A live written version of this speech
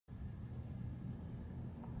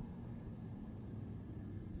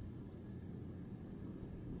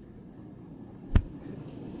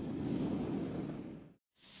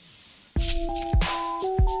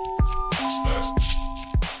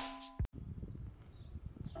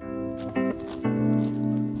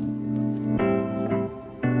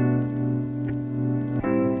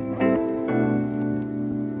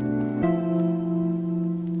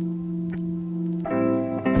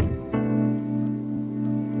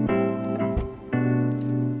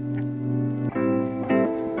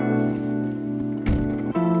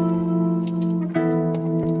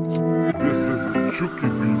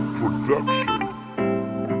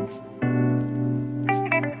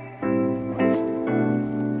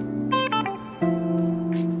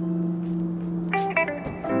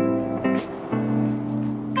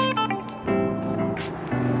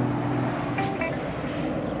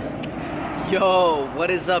What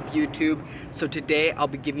is up, YouTube? So today I'll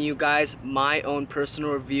be giving you guys my own personal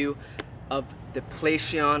review of the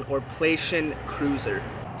Playshion or Playshion Cruiser.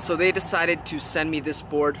 So they decided to send me this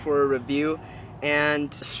board for a review,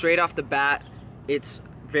 and straight off the bat, it's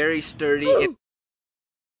very sturdy.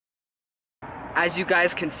 As you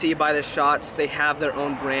guys can see by the shots, they have their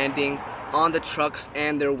own branding on the trucks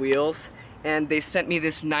and their wheels, and they sent me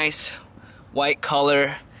this nice white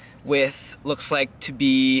color with looks like to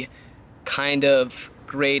be kind of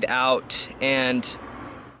grayed out and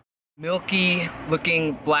milky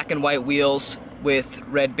looking black and white wheels with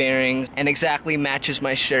red bearings, and exactly matches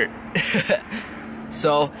my shirt.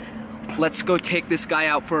 So let's go take this guy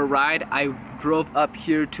out for a ride. I drove up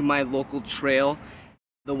here to my local trail,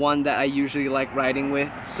 the one that I usually like riding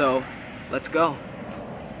with, so let's go.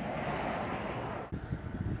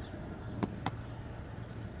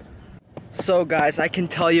 So guys, I can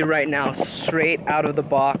tell you right now, straight out of the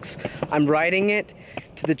box, I'm riding it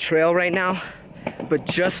to the trail right now, but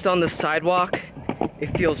just on the sidewalk,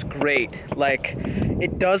 it feels great. Like,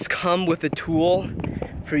 it does come with a tool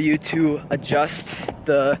for you to adjust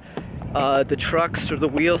the trucks or the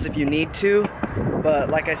wheels if you need to, but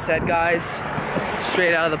like I said guys,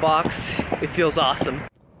 straight out of the box, it feels awesome.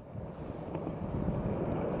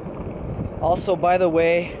 Also, by the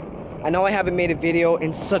way, I know I haven't made a video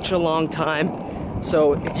in such a long time,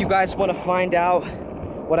 so if you guys want to find out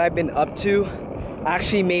what I've been up to, I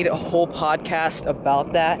actually made a whole podcast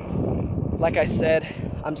about that. Like I said,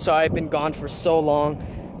 I'm sorry I've been gone for so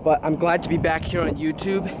long, but I'm glad to be back here on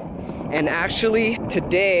YouTube. And actually,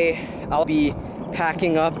 today I'll be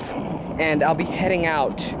packing up and I'll be heading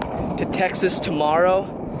out to Texas tomorrow.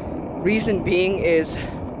 Reason being is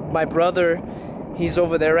my brother, he's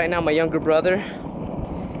over there right now, my younger brother,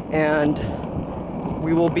 and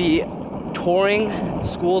we will be touring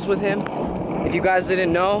schools with him. If you guys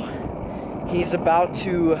didn't know, he's about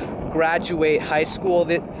to graduate high school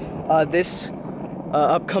this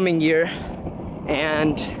upcoming year,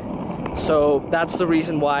 and so that's the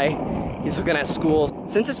reason why he's looking at schools.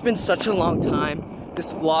 Since it's been such a long time,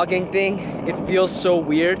 this vlogging thing, it feels so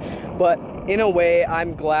weird, but in a way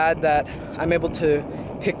I'm glad that I'm able to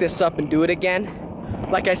pick this up and do it again.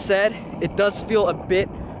 Like I said, it does feel a bit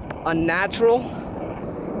unnatural,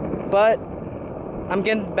 but I'm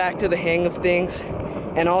getting back to the hang of things.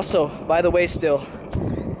 And also, by the way, still,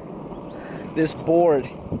 this board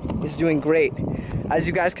is doing great. As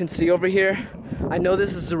you guys can see over here, I know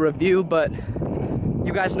this is a review, but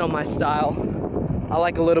you guys know my style. I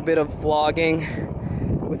like a little bit of vlogging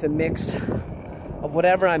with a mix of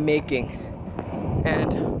whatever I'm making.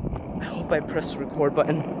 And I hope I press the record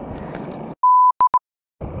button.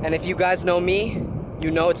 And if you guys know me,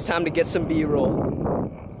 you know it's time to get some B-roll.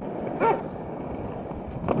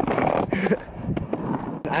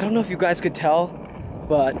 I don't know if you guys could tell,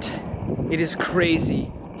 but it is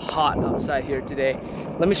crazy hot outside here today.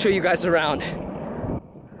 Let me show you guys around.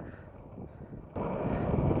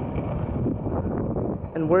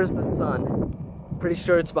 And where's the sun? Pretty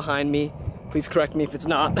sure it's behind me. Please correct me if it's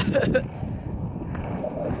not.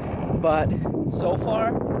 But so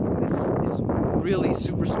far, this is really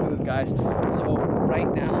super smooth, guys. So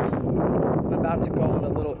right now, I'm about to go on a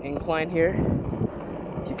little incline here,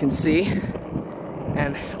 you can see,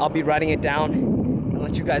 and I'll be riding it down and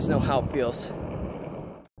let you guys know how it feels.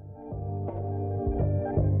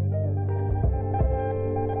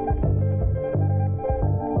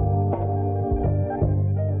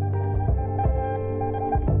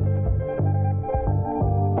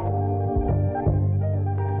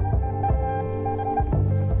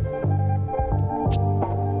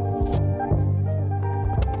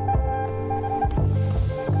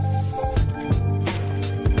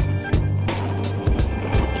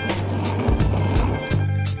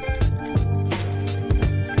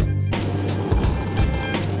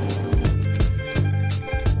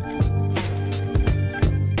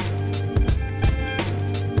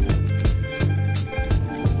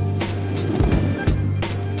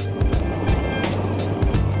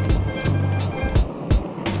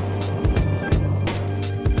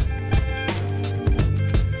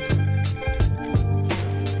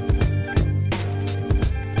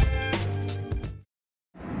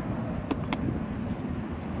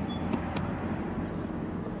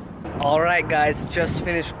 Alright guys, just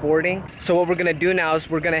finished boarding. So what we're gonna do now is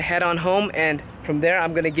we're gonna head on home, and from there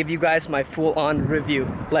I'm gonna give you guys my full-on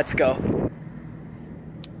review. Let's go.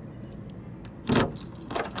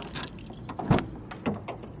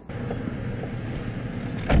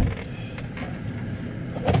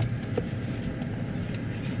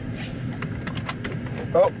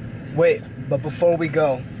 Oh, wait, but before we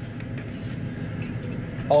go,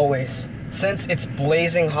 always since it's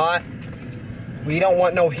blazing hot, we don't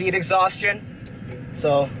want no heat exhaustion.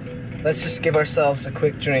 So let's just give ourselves a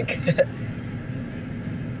quick drink.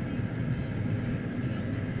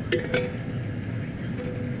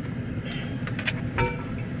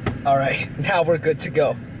 All right, now we're good to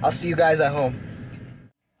go. I'll see you guys at home.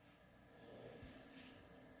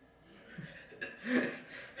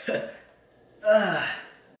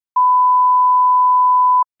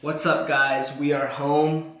 What's up, guys? We are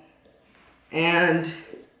home, and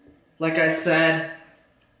like I said,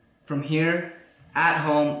 from here at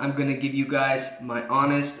home, I'm gonna give you guys my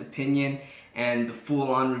honest opinion and the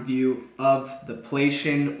full-on review of the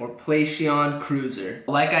Playshion Cruiser.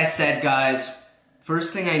 Like I said, guys,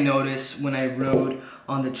 first thing I noticed when I rode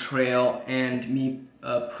on the trail and me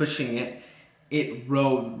pushing it, it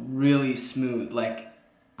rode really smooth. Like,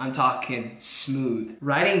 I'm talking smooth.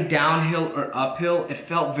 Riding downhill or uphill, it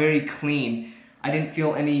felt very clean. I didn't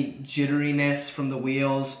feel any jitteriness from the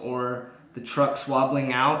wheels or the trucks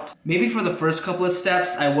wobbling out. Maybe for the first couple of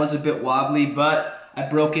steps, I was a bit wobbly, but I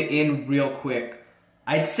broke it in real quick.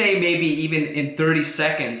 I'd say maybe even in 30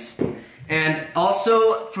 seconds. And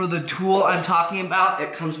also, for the tool I'm talking about,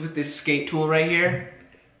 it comes with this skate tool right here.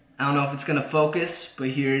 I don't know if it's gonna focus, but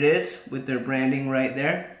here it is with their branding right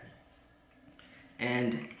there.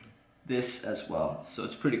 And this as well, so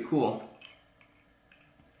it's pretty cool.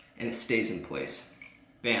 And it stays in place.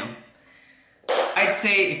 Bam. I'd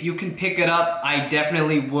say if you can pick it up, I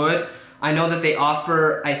definitely would. I know that they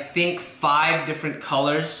offer, I think, 5 different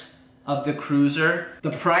colors of the Cruiser.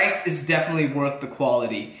 The price is definitely worth the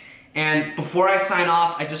quality. And before I sign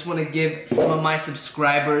off, I just want to give some of my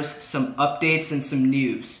subscribers some updates and some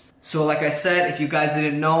news. So like I said, if you guys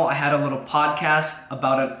didn't know, I had a little podcast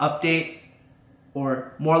about an update,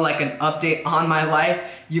 or more like an update on my life.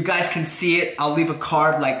 You guys can see it. I'll leave a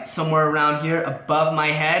card like somewhere around here above my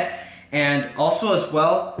head. And also as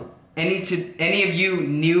well, any of you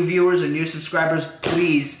new viewers or new subscribers,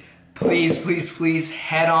 please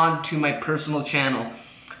head on to my personal channel.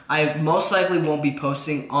 I most likely won't be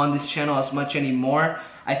posting on this channel as much anymore.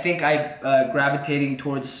 I think I'm gravitating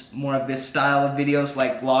towards more of this style of videos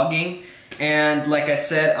like vlogging. And like I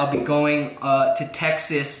said, I'll be going to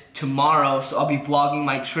Texas tomorrow, so I'll be vlogging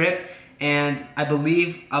my trip. And I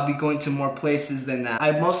believe I'll be going to more places than that.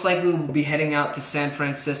 I most likely will be heading out to San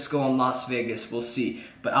Francisco and Las Vegas, we'll see.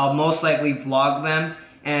 But I'll most likely vlog them,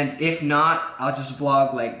 and if not, I'll just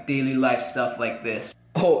vlog like daily life stuff like this.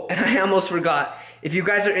 Oh, and I almost forgot. If you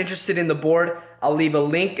guys are interested in the board, I'll leave a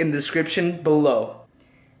link in the description below.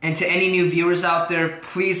 And to any new viewers out there,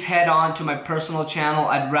 please head on to my personal channel.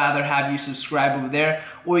 I'd rather have you subscribe over there,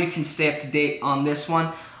 or you can stay up to date on this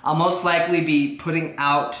one. I'll most likely be putting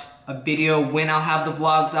out a video when I'll have the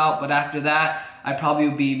vlogs out, but after that, I probably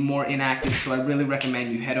will be more inactive, so I really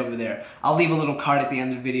recommend you head over there. I'll leave a little card at the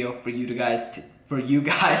end of the video for you guys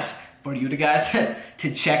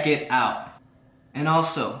to check it out. And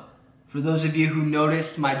also, for those of you who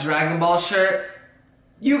noticed my Dragon Ball shirt,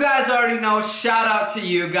 you guys already know, shout out to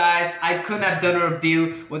you guys. I couldn't have done a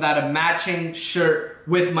review without a matching shirt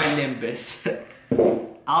with my Nimbus.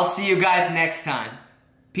 I'll see you guys next time.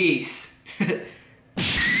 Peace.